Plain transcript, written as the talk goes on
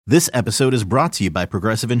This episode is brought to you by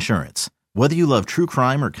Progressive Insurance. Whether you love true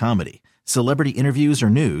crime or comedy, celebrity interviews or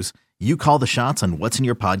news, you call the shots on what's in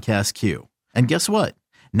your podcast queue. And guess what?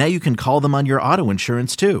 Now you can call them on your auto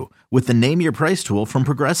insurance too with the Name Your Price tool from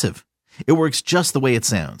Progressive. It works just the way it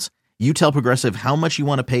sounds. You tell Progressive how much you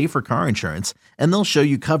want to pay for car insurance, and they'll show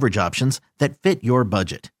you coverage options that fit your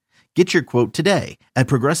budget. Get your quote today at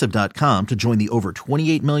Progressive.com to join the over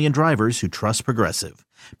 28 million drivers who trust Progressive.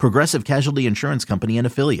 Progressive Casualty Insurance Company and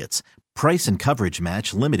Affiliates. Price and coverage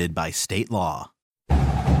match limited by state law.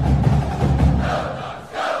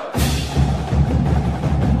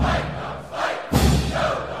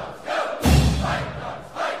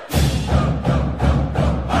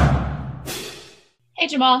 Hey,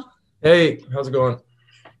 Jamal. Hey, how's it going?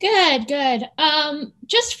 Good.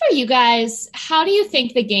 Just for you guys, how do you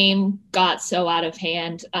think the game got so out of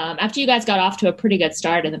hand after you guys got off to a pretty good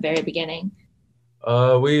start in the very beginning?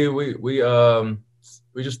 We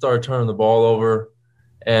just started turning the ball over,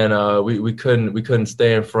 and we couldn't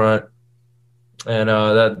stay in front, and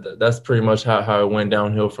that's pretty much how it went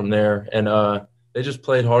downhill from there. And they just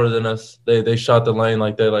played harder than us. They shot the lane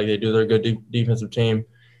like they do. They're a good defensive team,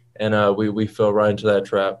 and we fell right into that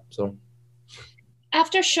trap. So.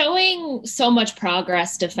 After showing so much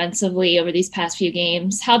progress defensively over these past few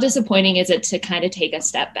games, how disappointing is it to kind of take a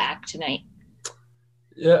step back tonight?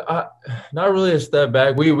 Yeah, not really a step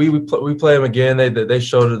back. We play them again. They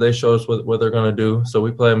showed us what they're gonna do. So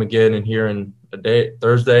we play them again in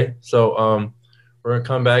Thursday. So we're gonna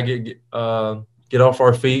come back, get off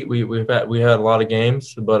our feet. We had a lot of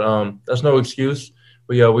games, but that's no excuse.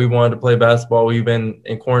 We wanted to play basketball. We've been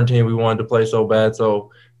in quarantine. We wanted to play so bad. So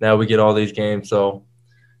now we get all these games. So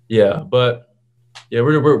yeah, but yeah,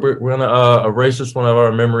 we're gonna erase this one out of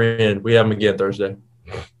our memory, and we have them again Thursday.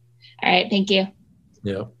 All right, thank you.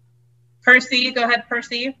 Yeah. Percy, go ahead,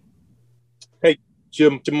 Percy. Hey,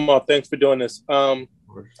 Jamal, thanks for doing this.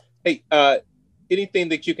 Hey, anything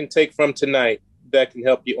that you can take from tonight that can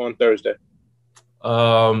help you on Thursday?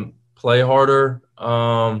 Play harder,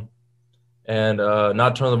 and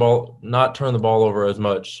not turn the ball over as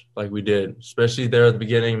much like we did, especially there at the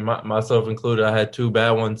beginning. Myself included, I had two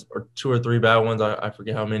or three bad ones. I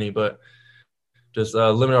forget how many, but just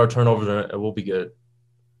limit our turnovers, and we'll be good.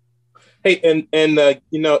 Hey, and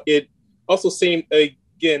it also seemed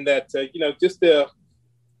again that just to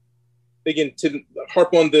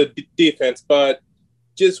harp on the defense, but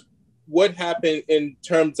just what happened in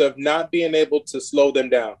terms of not being able to slow them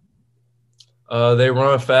down. They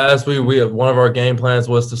run fast. We one of our game plans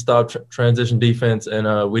was to stop transition defense,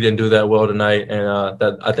 and we didn't do that well tonight. And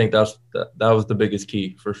I think that was the biggest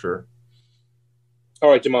key for sure.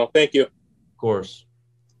 All right, Jamal. Thank you. Of course.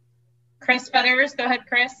 Chris Fetters, go ahead,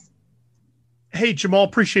 Chris. Hey, Jamal,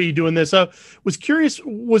 appreciate you doing this. Was curious,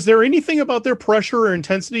 was there anything about their pressure or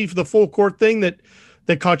intensity for the full court thing that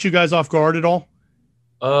caught you guys off guard at all?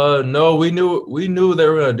 No, we knew they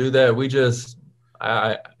were going to do that. We just,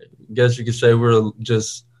 I guess you could say we were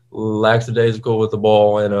just lackadaisical with the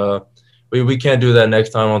ball, and we can't do that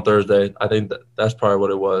next time on Thursday. I think that's probably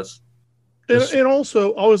what it was. And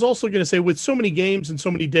also, I was also going to say, with so many games and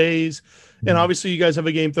so many days, and obviously you guys have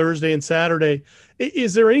a game Thursday and Saturday,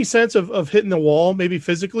 is there any sense of hitting the wall, maybe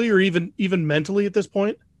physically or even mentally at this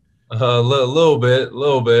point? A little bit,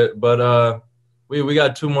 but we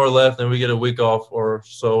got two more left, and we get a week off or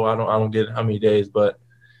so. I don't get how many days, but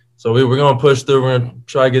so we're going to push through. We're going to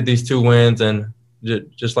try to get these 2 wins, and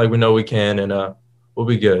just like we know we can, and we'll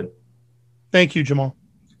be good. Thank you, Jamal.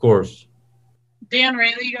 Of course. Dan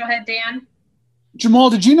Rayleigh, go ahead, Dan. Jamal,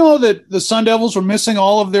 did you know that the Sun Devils were missing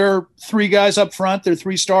all of their 3 guys up front, their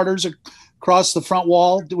 3 starters across the front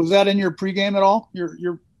wall? Was that in your pregame at all?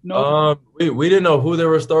 Your note? We didn't know who they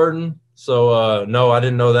were starting, so no, I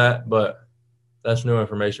didn't know that, but that's new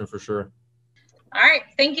information for sure. All right,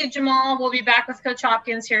 thank you, Jamal. We'll be back with Coach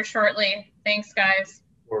Hopkins here shortly. Thanks, guys.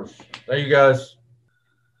 Of course. Thank you, guys.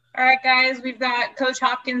 All right, guys, we've got Coach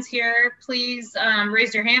Hopkins here. Please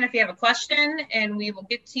raise your hand if you have a question, and we will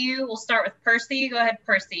get to you. We'll start with Percy. Go ahead,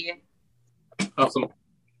 Percy. Awesome.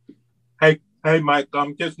 Hey, Mike.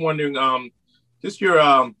 I'm just wondering, just your,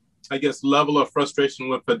 I guess, level of frustration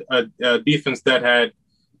with a defense that had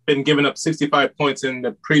been giving up 65 points in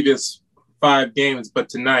the previous 5 games, but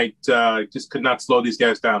tonight just could not slow these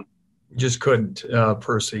guys down. Just couldn't,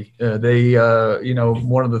 Percy. They,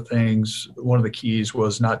 one of the keys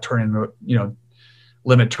was not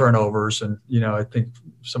limit turnovers. And, I think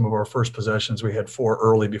some of our first possessions, we had 4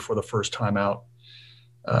 early before the first timeout.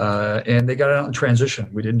 And they got out in transition.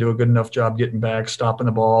 We didn't do a good enough job getting back, stopping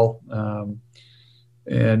the ball.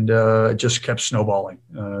 And it just kept snowballing.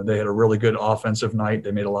 They had a really good offensive night.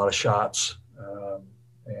 They made a lot of shots.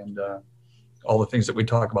 And and all the things that we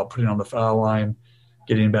talk about, putting on the foul line,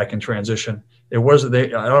 getting back in transition. I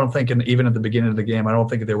don't think, even at the beginning of the game, I don't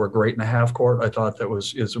think they were great in the half court. I thought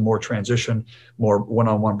it's more transition, more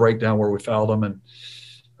one-on-one breakdown where we fouled them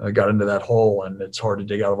and got into that hole, and it's hard to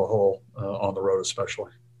dig out of a hole on the road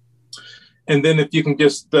especially. And then if you can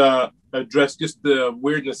just address just the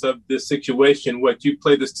weirdness of this situation, what you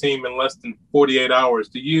play this team in less than 48 hours,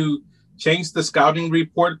 do you change the scouting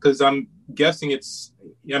report? Because I'm guessing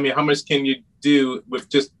how much can you do with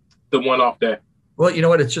just the one-off day? Well, you know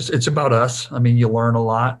what? It's about us. I mean, you learn a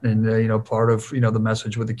lot, and part of the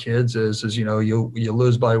message with the kids is you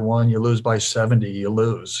lose by 1, you lose by 70, you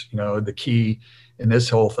lose. The key in this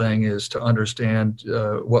whole thing is to understand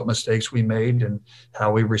what mistakes we made and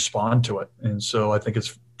how we respond to it. And so I think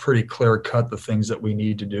it's pretty clear cut the things that we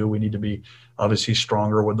need to do. We need to be obviously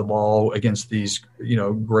stronger with the ball against these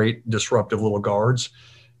great disruptive little guards.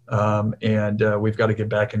 And we've got to get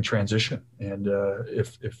back in transition. And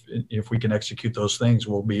if we can execute those things,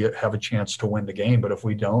 we'll have a chance to win the game. But if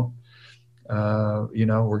we don't, we're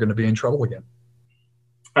going to be in trouble again.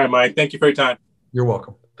 All right, Mike. Thank you for your time. You're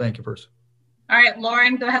welcome. Thank you, Percy. All right,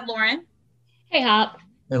 Lauren. Go ahead, Lauren. Hey, Hop.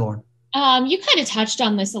 Hey, Lauren. You kind of touched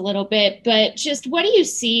on this a little bit, but just what do you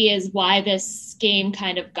see as why this game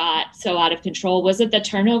kind of got so out of control? Was it the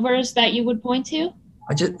turnovers that you would point to?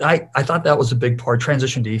 I thought that was a big part,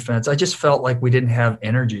 transition defense. I just felt like we didn't have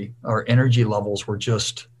energy. Our energy levels were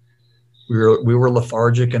we were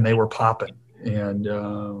lethargic and they were popping. And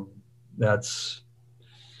that's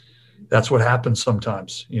what happens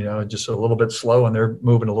sometimes, just a little bit slow and they're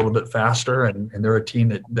moving a little bit faster and they're a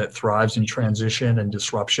team that thrives in transition and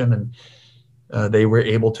disruption. And they were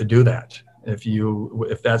able to do that.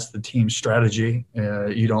 If that's the team's strategy,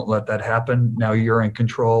 you don't let that happen. Now you're in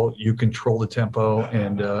control. You control the tempo,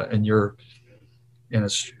 and you're in a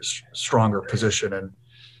stronger position. And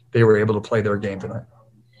they were able to play their game tonight.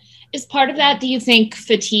 Is part of that, do you think,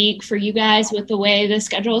 fatigue for you guys with the way the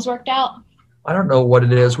schedule has worked out? I don't know what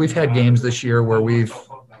it is. We've had games this year where we've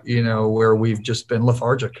just been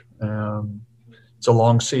lethargic. It's a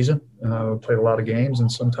long season. We played a lot of games,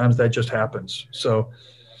 and sometimes that just happens. So.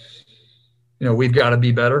 We've got to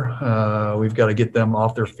be better. We've got to get them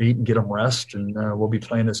off their feet and get them rest. And we'll be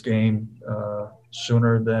playing this game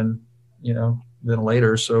sooner than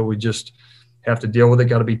later. So we just have to deal with it.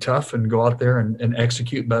 Got to be tough and go out there and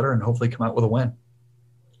execute better and hopefully come out with a win.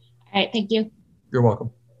 All right. Thank you. You're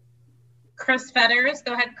welcome. Chris Fetters.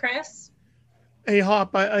 Go ahead, Chris. Hey,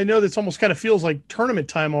 Hop, I know this almost kind of feels like tournament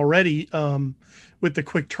time already with the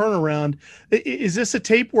quick turnaround. Is this a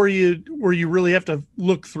tape where you really have to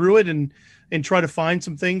look through it and try to find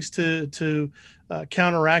some things to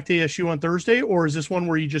counteract ASU on Thursday? Or is this one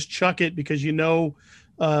where you just chuck it because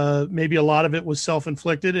maybe a lot of it was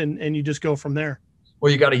self-inflicted and you just go from there?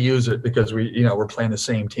 Well, you got to use it because we're playing the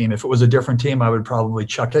same team. If it was a different team, I would probably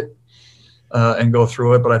chuck it and go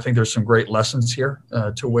through it. But I think there's some great lessons here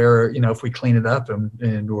to where, if we clean it up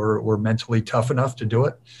and we're mentally tough enough to do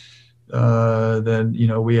it, then,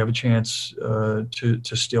 we have a chance to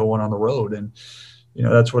steal one on the road. And,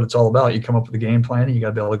 that's what it's all about. You come up with a game plan and you got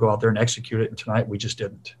to be able to go out there and execute it. And tonight we just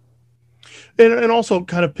didn't. And also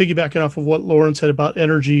kind of piggybacking off of what Lauren said about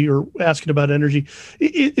energy or asking about energy,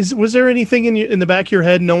 was there anything in the back of your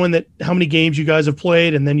head, knowing that how many games you guys have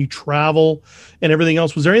played and then you travel and everything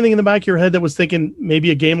else, was there anything in the back of your head that was thinking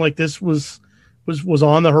maybe a game like this was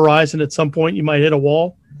on the horizon at some point, you might hit a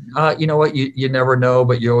wall? You know what? You never know,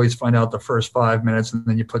 but you always find out the first 5 minutes and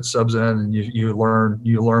then you put subs in and you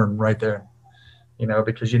learn right there.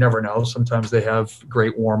 Because you never know. Sometimes they have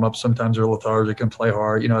great warm-ups. Sometimes they're lethargic and play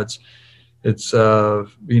hard. It's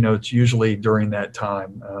usually during that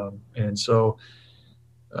time. And so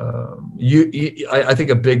I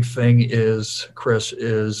think a big thing is, Chris,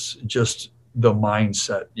 is just the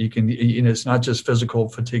mindset. It's not just physical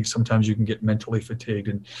fatigue. Sometimes you can get mentally fatigued.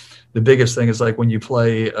 And the biggest thing is like when you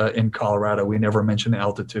play in Colorado, we never mention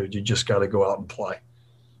altitude. You just got to go out and play.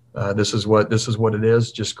 This is what it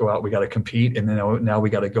is. Just go out. We got to compete. And then now we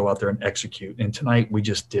got to go out there and execute. And tonight we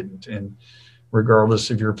just didn't. And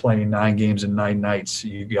regardless if you're playing 9 games in 9 nights,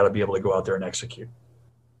 you got to be able to go out there and execute.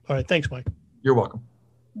 All right. Thanks, Mike. You're welcome.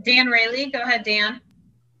 Dan Rayleigh. Go ahead, Dan.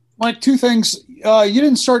 Mike, 2 things. You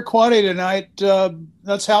didn't start Quade tonight.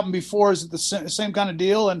 That's happened before. Is it the same kind of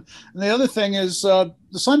deal? And the other thing is the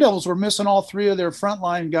Sun Devils were missing all 3 of their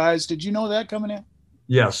frontline guys. Did you know that coming in?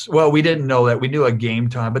 Yes. Well, we didn't know that. We knew a game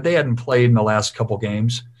time, but they hadn't played in the last couple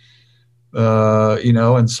games.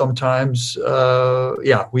 And sometimes,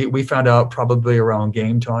 we found out probably around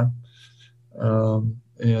game time.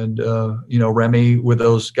 Remy, with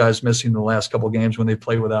those guys missing the last couple of games when they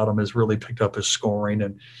played without him, has really picked up his scoring,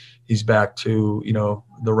 and he's back to,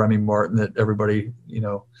 the Remy Martin that everybody,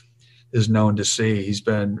 is known to see. He's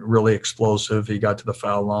been really explosive. He got to the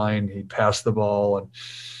foul line. He passed the ball, and,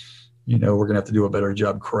 we're going to have to do a better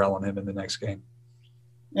job corralling him in the next game.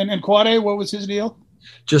 And Quade, what was his deal?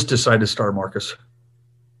 Just decided to start Marcus.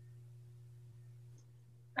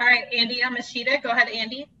 All right, Andy Yamashita. Go ahead,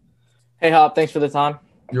 Andy. Hey, Hop. Thanks for the time.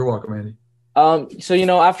 You're welcome, Andy. So,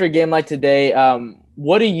 after a game like today,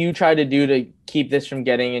 what do you try to do to keep this from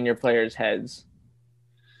getting in your players' heads?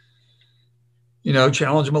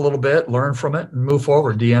 Challenge them a little bit, learn from it, and move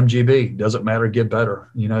forward. DMGB. Doesn't matter, get better.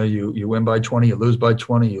 You win by 20, you lose by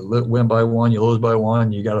 20, you win by 1, you lose by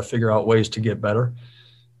 1. You got to figure out ways to get better.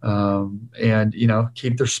 And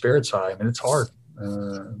keep their spirits high. I mean, it's hard,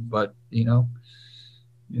 but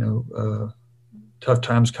tough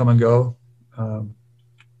times come and go.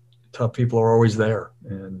 Tough people are always there,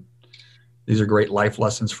 and these are great life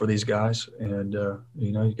lessons for these guys. And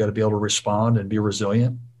you got to be able to respond and be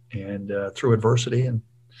resilient, and through adversity, and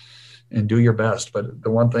do your best. But the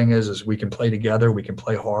one thing is we can play together, we can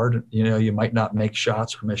play hard. You might not make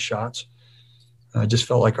shots or miss shots. I just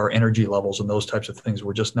felt like our energy levels and those types of things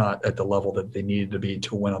were just not at the level that they needed to be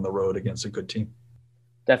to win on the road against a good team.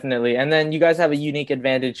 Definitely. And then you guys have a unique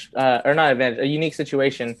a unique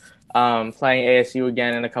situation playing ASU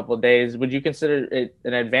again in a couple of days. Would you consider it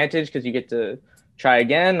an advantage because you get to try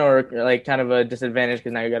again, or like kind of a disadvantage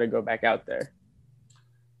because now you got to go back out there?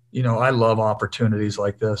 I love opportunities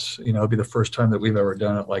like this. It'll be the first time that we've ever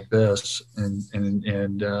done it like this. And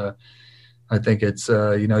I think it's,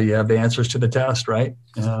 you have the answers to the test, right?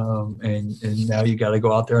 And now you got to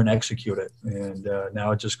go out there and execute it. And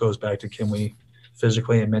now it just goes back to, can we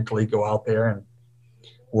physically and mentally go out there and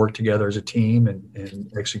work together as a team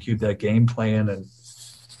and execute that game plan and,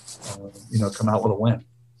 come out with a win.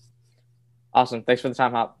 Awesome. Thanks for the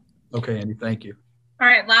time, Hop. Okay, Andy. Thank you. All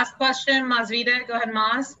right, last question, Masvita. Go ahead,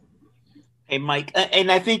 Maz. Hey, Mike,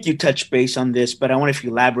 and I think you touched base on this, but I wonder if you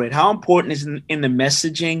elaborate. How important is in the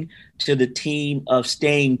messaging to the team of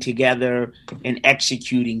staying together and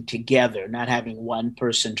executing together, not having one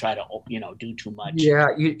person try to, do too much? Yeah,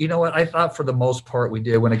 you know what? I thought for the most part we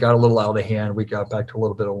did. When it got a little out of hand, we got back to a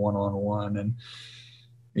little bit of one-on-one, and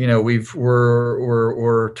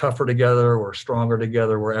we're tougher together, we're stronger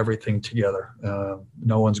together, we're everything together.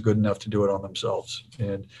 No one's good enough to do it on themselves.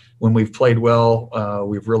 And when we've played well,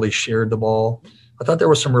 we've really shared the ball. I thought there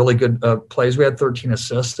were some really good plays. We had 13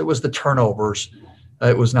 assists. It was the turnovers.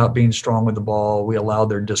 It was not being strong with the ball. We allowed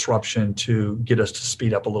their disruption to get us to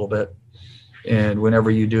speed up a little bit. And whenever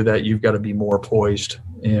you do that, you've got to be more poised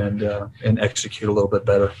and execute a little bit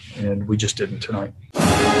better. And we just didn't tonight.